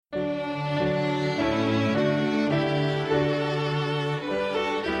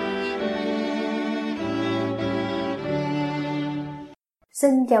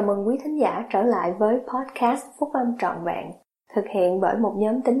Xin chào mừng quý thính giả trở lại với podcast Phúc Âm Trọn Vẹn, thực hiện bởi một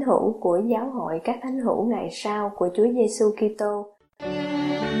nhóm tín hữu của Giáo Hội các Thánh Hữu Ngày Sau của Chúa Giêsu Kitô.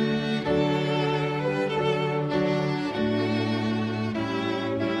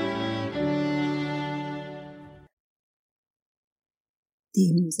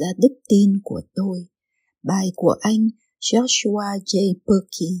 Tìm ra đức tin của tôi. Bài của anh Joshua J.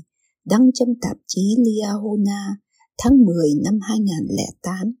 Perkey, đăng trong tạp chí Liahona, tháng 10 năm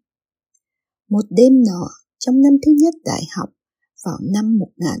 2008. Một đêm nọ, trong năm thứ nhất đại học, vào năm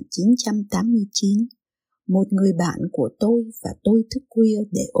 1989, một người bạn của tôi và tôi thức khuya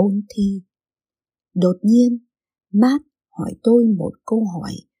để ôn thi. Đột nhiên, Matt hỏi tôi một câu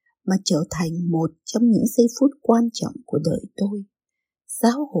hỏi mà trở thành một trong những giây phút quan trọng của đời tôi.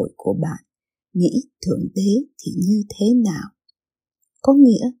 Giáo hội của bạn nghĩ Thượng Đế thì như thế nào? Có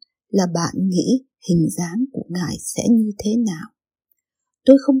nghĩa là bạn nghĩ hình dáng của Ngài sẽ như thế nào?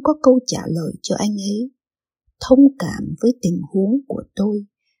 Tôi không có câu trả lời cho anh ấy. Thông cảm với tình huống của tôi,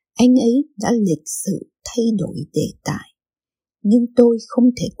 anh ấy đã lịch sự thay đổi đề tài. Nhưng tôi không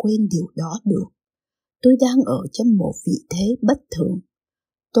thể quên điều đó được. Tôi đang ở trong một vị thế bất thường.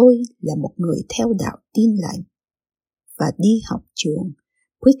 Tôi là một người theo đạo Tin Lành và đi học trường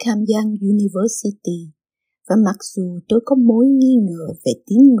Brigham Young University, và mặc dù tôi có mối nghi ngờ về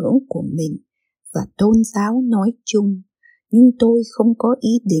tín ngưỡng của mình và tôn giáo nói chung, nhưng tôi không có ý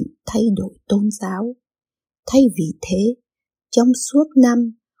định thay đổi tôn giáo. Thay vì thế, trong suốt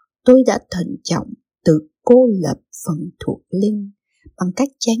năm, tôi đã thận trọng tự cô lập phần thuộc linh bằng cách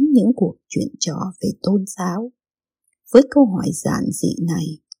tránh những cuộc chuyện trò về tôn giáo. Với câu hỏi giản dị này,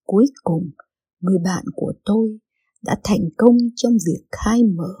 cuối cùng, người bạn của tôi đã thành công trong việc khai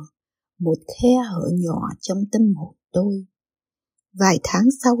mở một khe hở nhỏ trong tâm hồn tôi. Vài tháng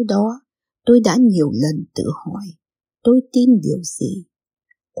sau đó, tôi đã nhiều lần tự hỏi, tôi tin điều gì?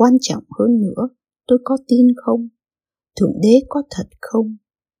 Quan trọng hơn nữa, tôi có tin không? Thượng Đế có thật không?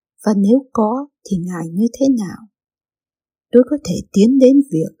 Và nếu có, thì Ngài như thế nào? Tôi có thể tiến đến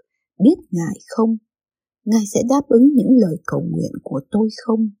việc biết Ngài không? Ngài sẽ đáp ứng những lời cầu nguyện của tôi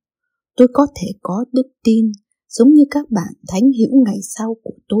không? Tôi có thể có đức tin giống như các bạn Thánh Hữu Ngày Sau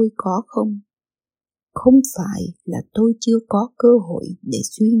của tôi có không? Không phải là tôi chưa có cơ hội để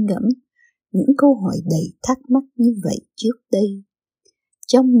suy ngẫm những câu hỏi đầy thắc mắc như vậy trước đây.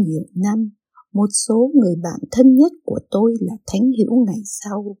 Trong nhiều năm, một số người bạn thân nhất của tôi là Thánh Hữu Ngày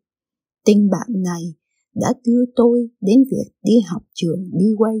Sau. Tình bạn này đã đưa tôi đến việc đi học trường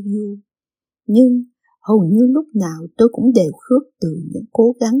BYU. Nhưng hầu như lúc nào tôi cũng đều khước từ những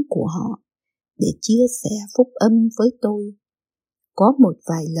cố gắng của họ để chia sẻ phúc âm với tôi. Có một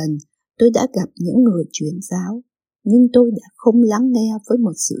vài lần tôi đã gặp những người truyền giáo, nhưng tôi đã không lắng nghe với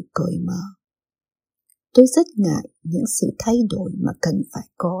một sự cởi mở. Tôi rất ngại những sự thay đổi mà cần phải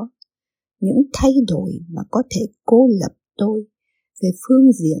có, những thay đổi mà có thể cô lập tôi về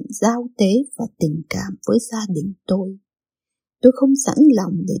phương diện giao tế và tình cảm với gia đình tôi. Tôi không sẵn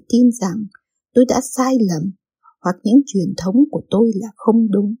lòng để tin rằng tôi đã sai lầm hoặc những truyền thống của tôi là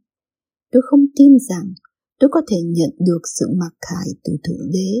không đúng. Tôi không tin rằng tôi có thể nhận được sự mặc khải từ Thượng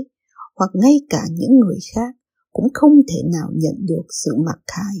Đế, hoặc ngay cả những người khác cũng không thể nào nhận được sự mặc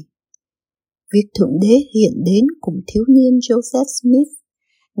khải. Việc Thượng Đế hiện đến cùng thiếu niên Joseph Smith,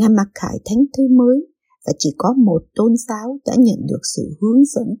 Ngài mặc khải thánh thư mới, và chỉ có một tôn giáo đã nhận được sự hướng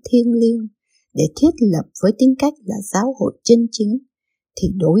dẫn thiêng liêng để thiết lập với tính cách là giáo hội chân chính, thì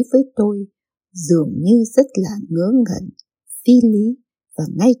đối với tôi dường như rất là ngớ ngẩn, phi lý và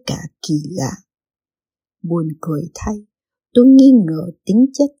ngay cả kỳ lạ. Buồn cười thay, tôi nghi ngờ tính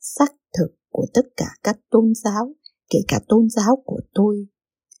chất xác thực của tất cả các tôn giáo, kể cả tôn giáo của tôi.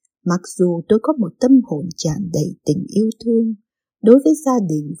 Mặc dù tôi có một tâm hồn tràn đầy tình yêu thương đối với gia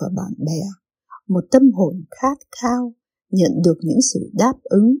đình và bạn bè, một tâm hồn khát khao nhận được những sự đáp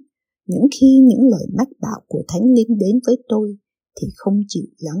ứng, những khi những lời mách bảo của Thánh Linh đến với tôi thì không chịu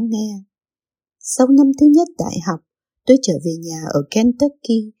lắng nghe. Sau năm thứ nhất đại học, tôi trở về nhà ở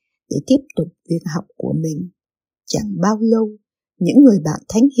Kentucky để tiếp tục việc học của mình. Chẳng bao lâu, những người bạn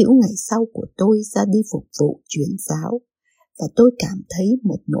Thánh Hữu Ngày Sau của tôi ra đi phục vụ truyền giáo, và tôi cảm thấy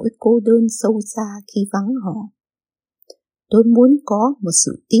một nỗi cô đơn sâu xa khi vắng họ. Tôi muốn có một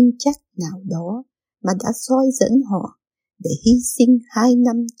sự tin chắc nào đó mà đã soi dẫn họ để hy sinh 2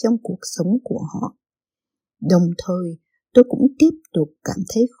 năm trong cuộc sống của họ. Đồng thời, tôi cũng tiếp tục cảm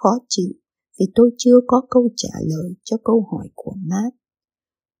thấy khó chịu vì tôi chưa có câu trả lời cho câu hỏi của Matt.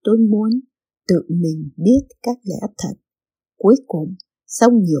 Tôi muốn tự mình biết các lẽ thật. Cuối cùng,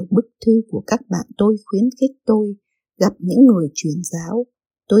 sau nhiều bức thư của các bạn tôi khuyến khích tôi gặp những người truyền giáo,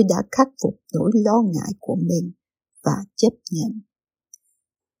 tôi đã khắc phục nỗi lo ngại của mình và chấp nhận.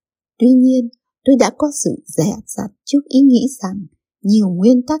 Tuy nhiên, tôi đã có sự dè dặt trước ý nghĩ rằng nhiều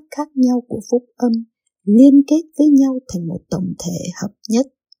nguyên tắc khác nhau của phúc âm liên kết với nhau thành một tổng thể hợp nhất.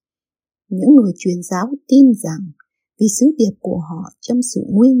 Những người truyền giáo tin rằng vì sứ điệp của họ trong sự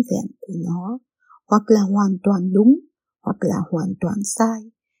nguyên vẹn của nó, hoặc là hoàn toàn đúng, hoặc là hoàn toàn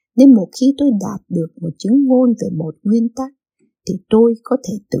sai, nên một khi tôi đạt được một chứng ngôn về một nguyên tắc, thì tôi có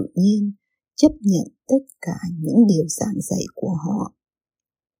thể tự nhiên chấp nhận tất cả những điều giảng dạy của họ.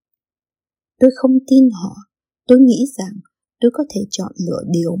 Tôi không tin họ. Tôi nghĩ rằng tôi có thể chọn lựa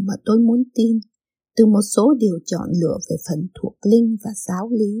điều mà tôi muốn tin, từ một số điều chọn lựa về phần thuộc linh và giáo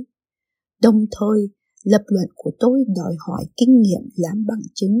lý. Đồng thời, lập luận của tôi đòi hỏi kinh nghiệm làm bằng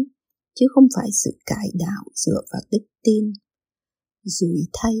chứng, chứ không phải sự cải đạo dựa vào đức tin. Rủi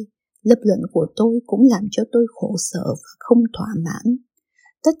thay, lập luận của tôi cũng làm cho tôi khổ sở và không thỏa mãn.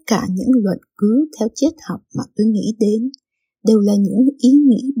 Tất cả những luận cứ theo triết học mà tôi nghĩ đến đều là những ý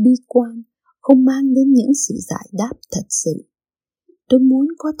nghĩ bi quan, không mang đến những sự giải đáp thật sự. Tôi muốn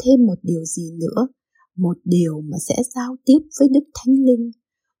có thêm một điều gì nữa, một điều mà sẽ giao tiếp với Đức Thánh Linh.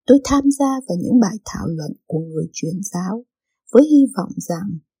 Tôi tham gia vào những bài thảo luận của người truyền giáo với hy vọng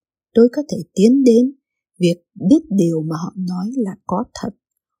rằng tôi có thể tiến đến việc biết điều mà họ nói là có thật,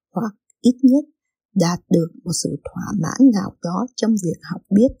 hoặc ít nhất đạt được một sự thỏa mãn nào đó trong việc học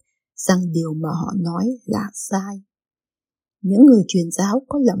biết rằng điều mà họ nói là sai. Những người truyền giáo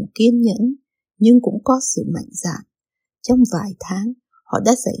có lòng kiên nhẫn nhưng cũng có sự mạnh dạn. Trong vài tháng, họ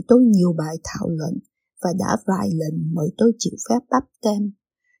đã dạy tôi nhiều bài thảo luận và đã vài lần mời tôi chịu phép báp têm,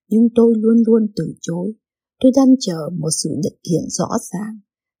 nhưng tôi luôn luôn từ chối. Tôi đang chờ một sự định hiện rõ ràng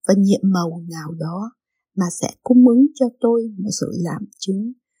và nhiệm màu nào đó mà sẽ cung ứng cho tôi một sự làm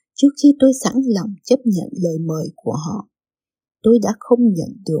chứng trước khi tôi sẵn lòng chấp nhận lời mời của họ. Tôi đã không nhận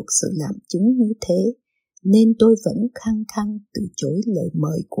được sự làm chứng như thế, nên tôi vẫn khăng khăng từ chối lời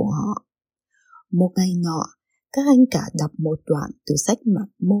mời của họ. Một ngày nọ, các anh cả đọc một đoạn từ sách Mặc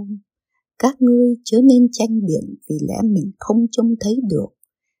Môn. Các ngươi chớ nên tranh biện vì lẽ mình không trông thấy được,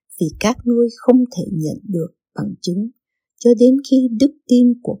 vì các ngươi không thể nhận được bằng chứng, cho đến khi đức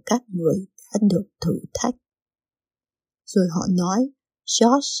tin của các người đã được thử thách. Rồi họ nói,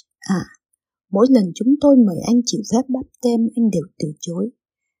 Josh mỗi lần chúng tôi mời anh chịu phép báp têm, anh đều từ chối.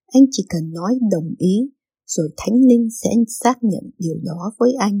 Anh chỉ cần nói đồng ý, rồi Thánh Linh sẽ xác nhận điều đó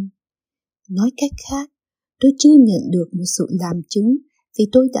với anh. Nói cách khác, tôi chưa nhận được một sự làm chứng vì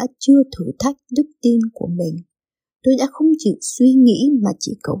tôi đã chưa thử thách đức tin của mình. Tôi đã không chịu suy nghĩ mà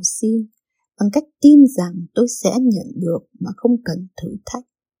chỉ cầu xin, bằng cách tin rằng tôi sẽ nhận được mà không cần thử thách.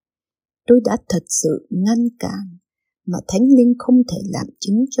 Tôi đã thật sự ngăn cản mà Thánh Linh không thể làm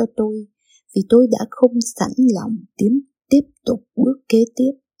chứng cho tôi, vì tôi đã không sẵn lòng tiếp tục bước kế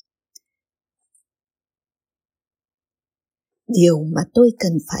tiếp. Điều mà tôi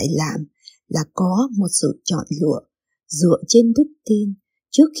cần phải làm là có một sự chọn lựa dựa trên đức tin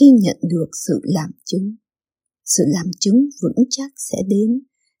trước khi nhận được sự làm chứng. Sự làm chứng vững chắc sẽ đến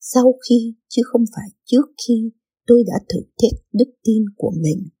sau khi, chứ không phải trước khi tôi đã thử thách đức tin của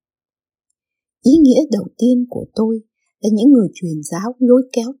mình. Ý nghĩa đầu tiên của tôi là những người truyền giáo lôi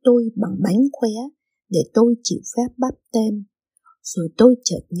kéo tôi bằng bánh khóe để tôi chịu phép báp têm. Rồi tôi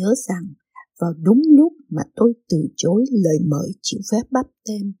chợt nhớ rằng vào đúng lúc mà tôi từ chối lời mời chịu phép báp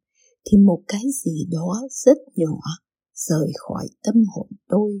têm, thì một cái gì đó rất nhỏ rời khỏi tâm hồn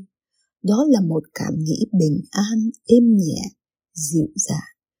tôi. Đó là một cảm nghĩ bình an, êm nhẹ, dịu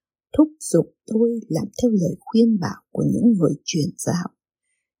dàng, thúc giục tôi làm theo lời khuyên bảo của những người truyền giáo.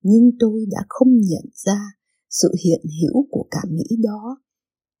 Nhưng tôi đã không nhận ra sự hiện hữu của cảm nghĩ đó,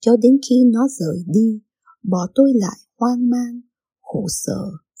 cho đến khi nó rời đi, bỏ tôi lại hoang mang, khổ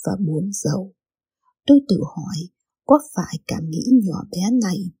sở và buồn rầu. Tôi tự hỏi, có phải cảm nghĩ nhỏ bé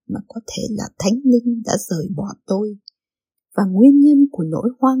này mà có thể là Thánh Linh đã rời bỏ tôi? Và nguyên nhân của nỗi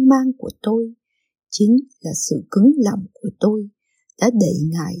hoang mang của tôi chính là sự cứng lòng của tôi đã đẩy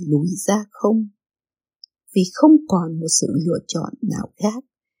Ngài lùi ra không? Vì không còn một sự lựa chọn nào khác,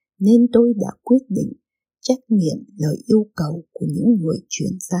 nên tôi đã quyết định trách nhiệm lời yêu cầu của những người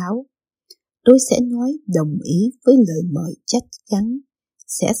truyền giáo. Tôi sẽ nói đồng ý với lời mời chắc chắn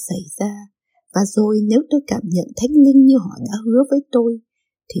sẽ xảy ra, và rồi nếu tôi cảm nhận Thánh Linh như họ đã hứa với tôi,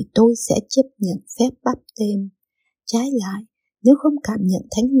 thì tôi sẽ chấp nhận phép báp têm. Trái lại, nếu không cảm nhận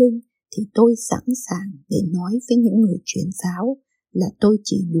Thánh Linh, thì tôi sẵn sàng để nói với những người truyền giáo là tôi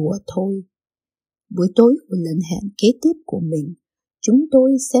chỉ đùa thôi. Buổi tối của lần hẹn kế tiếp của mình, chúng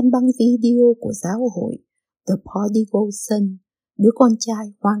tôi xem băng video của Giáo hội The Prodigal Son, đứa con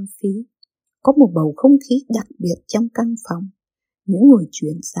trai hoang phí. Có một bầu không khí đặc biệt trong căn phòng. Những người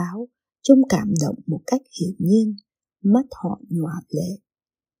truyền giáo trông cảm động một cách hiển nhiên, mắt họ nhòa lệ.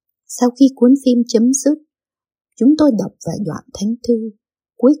 Sau khi cuốn phim chấm dứt, chúng tôi đọc vài đoạn thánh thư.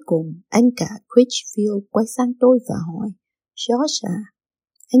 Cuối cùng, anh cả Critchfield quay sang tôi và hỏi, George à,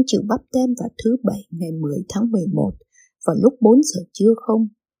 anh chịu báp têm vào thứ Bảy ngày 10 tháng 11 vào lúc 4 giờ trưa không?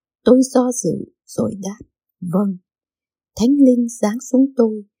 Tôi do dự rồi đáp, vâng. Thánh Linh giáng xuống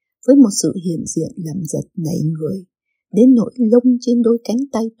tôi với một sự hiện diện làm giật nảy người, đến nỗi lông trên đôi cánh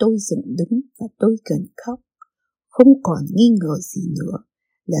tay tôi dựng đứng và tôi gần khóc. Không còn nghi ngờ gì nữa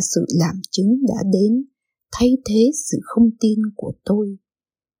là sự làm chứng đã đến, thay thế sự không tin của tôi.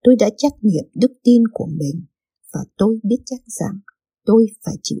 Tôi đã trắc nghiệm đức tin của mình và tôi biết chắc rằng tôi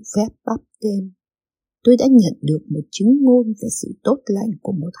phải chịu phép báp têm. Tôi đã nhận được một chứng ngôn về sự tốt lành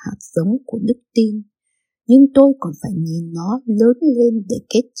của một hạt giống của đức tin, nhưng tôi còn phải nhìn nó lớn lên để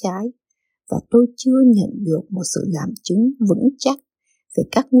kết trái, và tôi chưa nhận được một sự làm chứng vững chắc về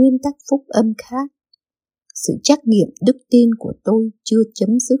các nguyên tắc phúc âm khác. Sự trắc nghiệm đức tin của tôi chưa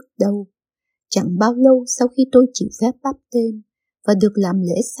chấm dứt đâu. Chẳng bao lâu sau khi tôi chịu phép báp têm và được làm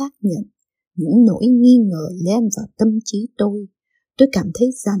lễ xác nhận, những nỗi nghi ngờ len vào tâm trí tôi. Tôi cảm thấy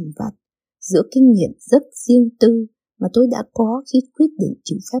dằn vặt giữa kinh nghiệm rất riêng tư mà tôi đã có khi quyết định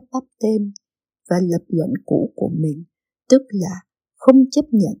chịu phép báp têm và lập luận cũ của mình, tức là không chấp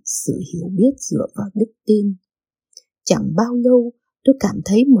nhận sự hiểu biết dựa vào đức tin. Chẳng bao lâu, tôi cảm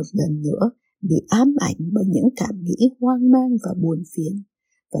thấy một lần nữa bị ám ảnh bởi những cảm nghĩ hoang mang và buồn phiền,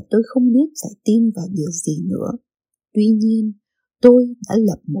 và tôi không biết phải tin vào điều gì nữa. Tuy nhiên, tôi đã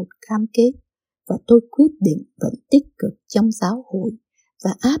lập một cam kết, và tôi quyết định vẫn tích cực trong giáo hội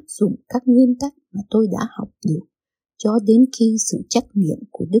và áp dụng các nguyên tắc mà tôi đã học được, cho đến khi sự trắc nghiệm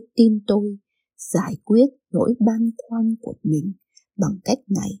của đức tin tôi giải quyết nỗi băn khoăn của mình bằng cách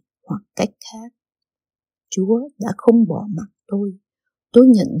này hoặc cách khác. Chúa đã không bỏ mặc tôi. Tôi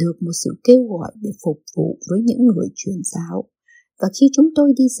nhận được một sự kêu gọi để phục vụ với những người truyền giáo, và khi chúng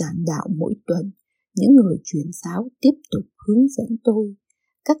tôi đi giảng đạo mỗi tuần, những người truyền giáo tiếp tục hướng dẫn tôi.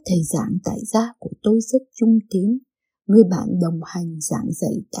 Các thầy giảng tại gia của tôi rất trung tín. Người bạn đồng hành giảng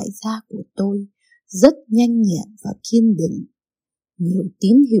dạy tại gia của tôi rất nhanh nhẹn và kiên định. Nhiều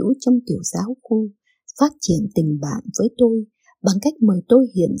tín hữu trong tiểu giáo khu phát triển tình bạn với tôi bằng cách mời tôi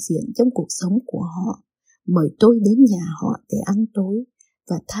hiện diện trong cuộc sống của họ, mời tôi đến nhà họ để ăn tối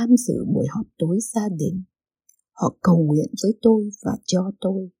và tham dự buổi họp tối gia đình. Họ cầu nguyện với tôi và cho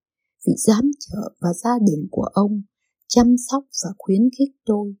tôi. Vị giám trợ và gia đình của ông chăm sóc và khuyến khích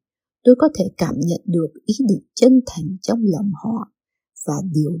tôi. Tôi có thể cảm nhận được ý định chân thành trong lòng họ, và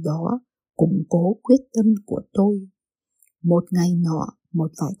điều đó củng cố quyết tâm của tôi. Một ngày nọ,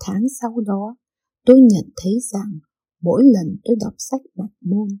 một vài tháng sau đó, tôi nhận thấy rằng mỗi lần tôi đọc sách Bạch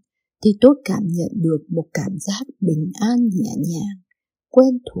Môn thì tôi cảm nhận được một cảm giác bình an nhẹ nhàng,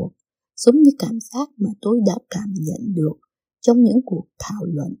 quen thuộc, giống như cảm giác mà tôi đã cảm nhận được trong những cuộc thảo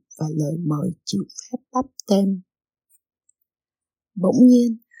luận và lời mời chịu phép báp têm. Bỗng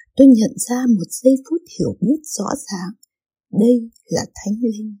nhiên, tôi nhận ra một giây phút hiểu biết rõ ràng. Đây là Thánh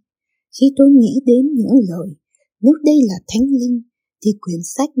Linh. Khi tôi nghĩ đến những lời, nếu đây là Thánh Linh, thì quyển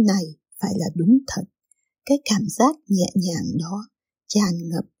sách này phải là đúng thật. Cái cảm giác nhẹ nhàng đó tràn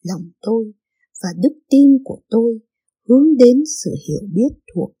ngập lòng tôi, và đức tin của tôi hướng đến sự hiểu biết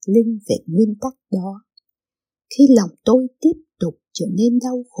thuộc linh về nguyên tắc đó. Khi lòng tôi tiếp tục trở nên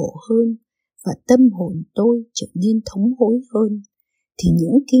đau khổ hơn và tâm hồn tôi trở nên thống hối hơn, thì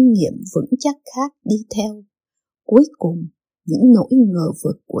những kinh nghiệm vững chắc khác đi theo. Cuối cùng, những nỗi ngờ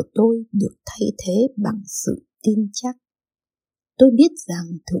vực của tôi được thay thế bằng sự tin chắc. Tôi biết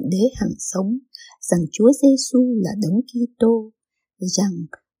rằng Thượng Đế hằng sống, rằng Chúa Giêsu là Đấng Kitô, rằng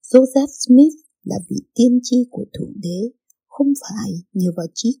Joseph Smith là vị tiên tri của Thượng Đế, không phải nhờ vào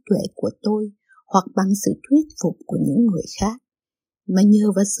trí tuệ của tôi hoặc bằng sự thuyết phục của những người khác, mà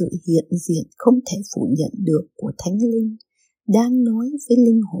nhờ vào sự hiện diện không thể phủ nhận được của Thánh Linh đang nói với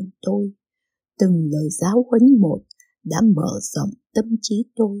linh hồn tôi. Từng lời giáo huấn một đã mở rộng tâm trí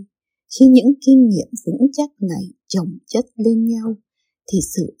tôi. Khi những kinh nghiệm vững chắc này chồng chất lên nhau, thì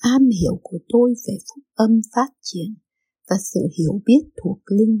sự am hiểu của tôi về phúc âm phát triển, và sự hiểu biết thuộc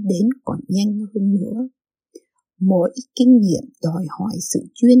linh đến còn nhanh hơn nữa. Mỗi kinh nghiệm đòi hỏi sự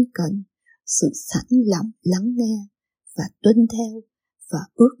chuyên cần, sự sẵn lòng lắng nghe và tuân theo, và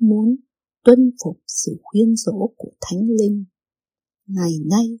ước muốn tuân phục sự khuyên dỗ của Thánh Linh. Ngày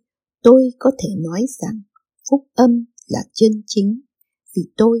nay, tôi có thể nói rằng phúc âm là chân chính, vì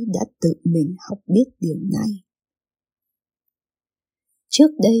tôi đã tự mình học biết điều này.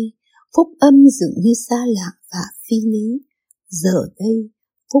 Trước đây, phúc âm dường như xa lạ và phi lý. Giờ đây,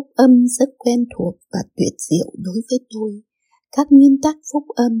 phúc âm rất quen thuộc và tuyệt diệu đối với tôi. Các nguyên tắc phúc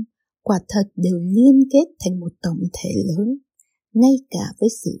âm quả thật đều liên kết thành một tổng thể lớn. ngay cả với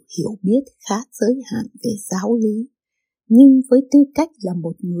sự hiểu biết khá giới hạn về giáo lý. Nhưng với tư cách là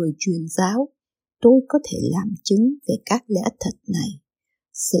một người truyền giáo, tôi có thể làm chứng về các lẽ thật này.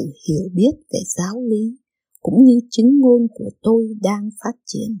 Sự hiểu biết về giáo lý cũng như chứng ngôn của tôi đang phát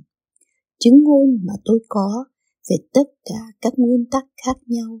triển. Chứng ngôn mà tôi có về tất cả các nguyên tắc khác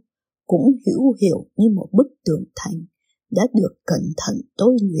nhau cũng hữu hiệu như một bức tường thành đã được cẩn thận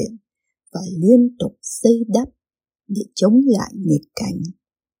tôi luyện và liên tục xây đắp để chống lại nghịch cảnh.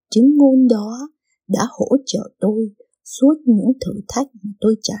 Chứng ngôn đó đã hỗ trợ tôi suốt những thử thách mà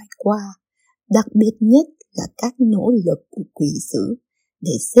tôi trải qua, đặc biệt nhất là các nỗ lực của quỷ dữ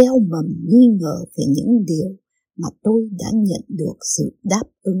để gieo mầm nghi ngờ về những điều mà tôi đã nhận được sự đáp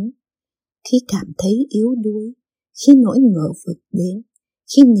ứng. Khi cảm thấy yếu đuối, khi nỗi ngờ vực đến,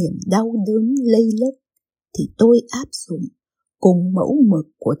 khi niềm đau đớn lây lất, thì tôi áp dụng cùng mẫu mực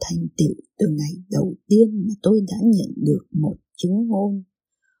của thành tựu từ ngày đầu tiên mà tôi đã nhận được một chứng ngôn.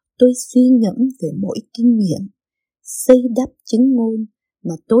 Tôi suy ngẫm về mỗi kinh nghiệm, xây đắp chứng ngôn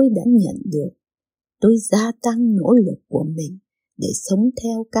mà tôi đã nhận được. Tôi gia tăng nỗ lực của mình để sống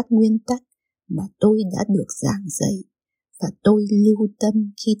theo các nguyên tắc mà tôi đã được giảng dạy, và tôi lưu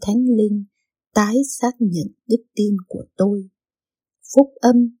tâm khi Thánh Linh tái xác nhận đức tin của tôi. Phúc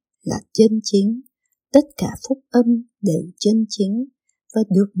âm là chân chính, tất cả phúc âm đều chân chính và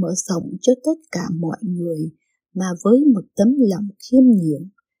được mở rộng cho tất cả mọi người, mà với một tấm lòng khiêm nhường,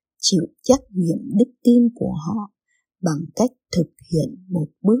 chịu trách nhiệm đức tin của họ bằng cách thực hiện một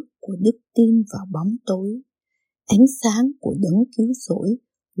bước của đức tin vào bóng tối. Ánh sáng của đấng cứu rỗi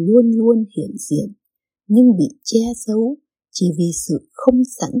luôn luôn hiện diện, nhưng bị che giấu chỉ vì sự không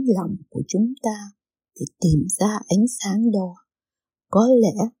sẵn lòng của chúng ta để tìm ra ánh sáng đó. Có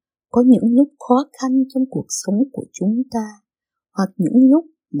lẽ có những lúc khó khăn trong cuộc sống của chúng ta, hoặc những lúc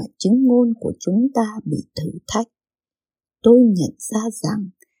mà chứng ngôn của chúng ta bị thử thách. Tôi nhận ra rằng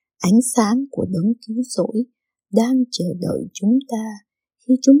ánh sáng của đấng cứu rỗi đang chờ đợi chúng ta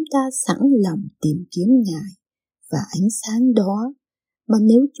khi chúng ta sẵn lòng tìm kiếm Ngài, và ánh sáng đó mà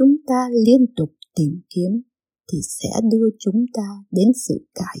nếu chúng ta liên tục tìm kiếm thì sẽ đưa chúng ta đến sự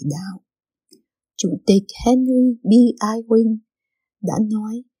cải đạo. Chủ tịch Henry B. Eyring đã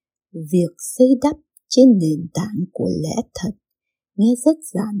nói, việc xây đắp trên nền tảng của lẽ thật nghe rất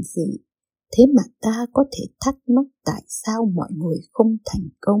giản dị, thế mà ta có thể thắc mắc tại sao mọi người không thành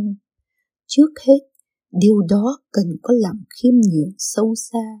công. Trước hết, điều đó cần có lòng khiêm nhường sâu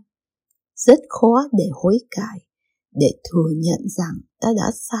xa. Rất khó để hối cải, để thừa nhận rằng ta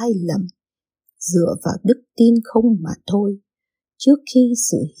đã sai lầm, dựa vào đức tin không mà thôi, trước khi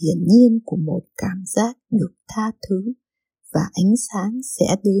sự hiển nhiên của một cảm giác được tha thứ và ánh sáng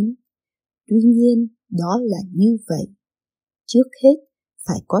sẽ đến. Tuy nhiên, đó là như vậy. Trước hết,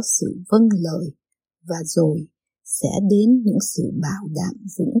 phải có sự vâng lời, và rồi sẽ đến những sự bảo đảm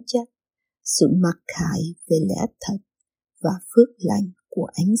vững chắc, sự mặc khải về lẽ thật và phước lành của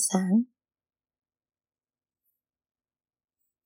ánh sáng.